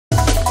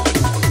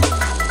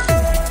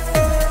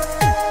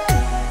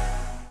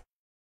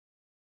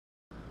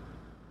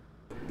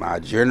My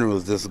adrenaline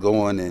was just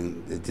going,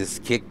 and it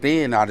just kicked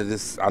in out of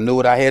this. I knew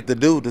what I had to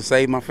do to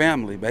save my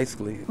family,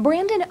 basically.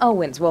 Brandon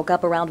Owens woke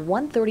up around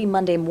 1:30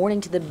 Monday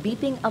morning to the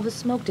beeping of a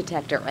smoke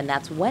detector, and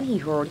that's when he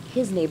heard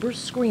his neighbors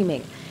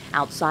screaming.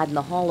 Outside in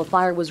the hall, a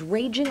fire was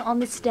raging on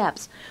the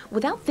steps.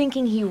 Without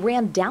thinking, he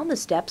ran down the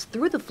steps,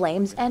 through the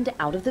flames, and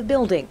out of the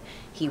building.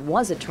 He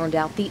was, it turned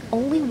out, the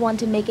only one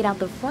to make it out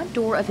the front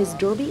door of his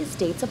Derby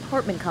Estates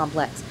apartment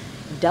complex.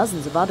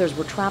 Dozens of others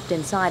were trapped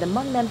inside,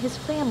 among them his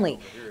family,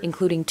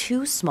 including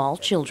 2 small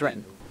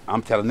children.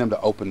 I'm telling them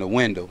to open the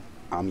window.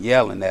 I'm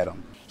yelling at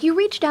them. He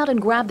reached out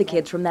and grabbed the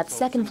kids from that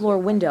second-floor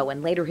window,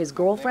 and later his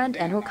girlfriend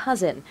and her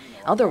cousin.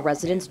 Other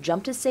residents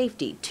jumped to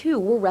safety. 2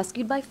 were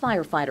rescued by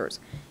firefighters.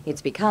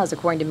 It's because,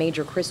 according to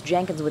Major Chris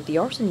Jenkins with the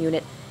arson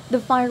unit,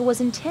 the fire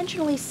was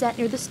intentionally set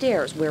near the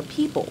stairs where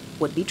people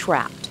would be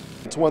trapped.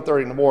 It's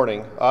 1:30 in the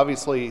morning.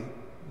 Obviously,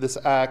 this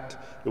act,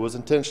 it was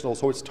intentional,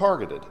 so it's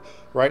targeted.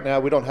 Right now,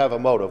 we don't have a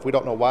motive. We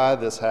don't know why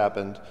this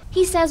happened.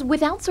 He says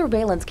without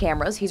surveillance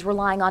cameras, he's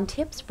relying on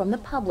tips from the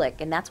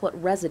public, and that's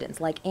what residents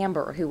like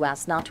Amber, who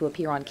asked not to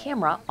appear on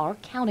camera, are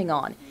counting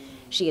on.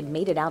 She had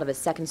made it out of a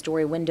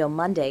second-story window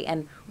Monday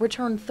and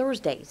returned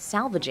Thursday,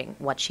 salvaging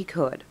what she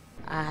could.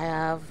 I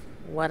have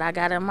what I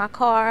got in my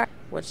car,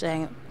 which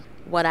ain't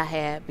what I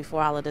had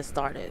before all of this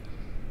started,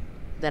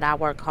 that I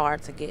work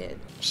hard to get.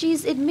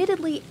 She's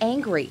admittedly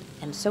angry,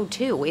 and so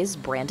too is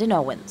Brandon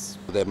Owens.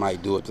 They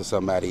might do it to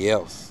somebody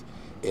else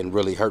and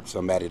really hurt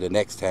somebody the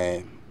next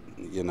time,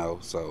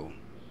 so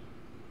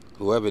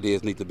whoever it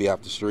is needs to be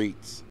off the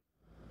streets.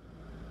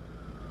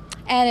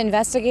 And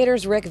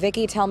investigators Rick,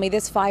 Vicky, tell me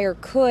this fire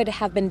could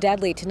have been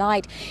deadly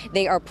tonight.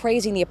 They are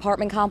praising the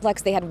apartment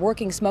complex. They had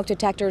working smoke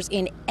detectors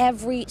in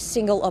every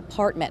single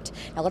apartment.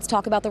 Now let's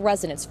talk about the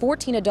residents.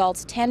 14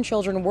 adults, 10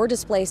 children were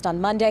displaced on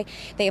Monday.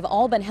 They have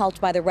all been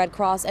helped by the Red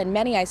Cross, and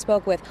many I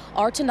spoke with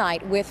are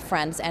tonight with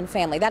friends and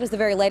family. That is the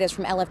very latest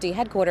from LFD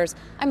headquarters.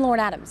 I'm Lauren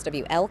Adams,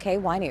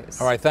 WLKY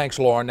News. All right, thanks,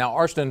 Lauren. Now,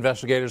 arson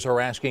investigators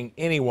are asking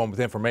anyone with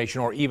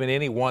information or even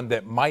anyone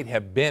that might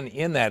have been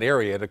in that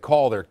area to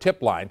call their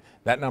tip line.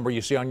 That number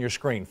you see on your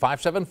screen,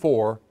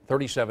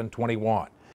 574-3721.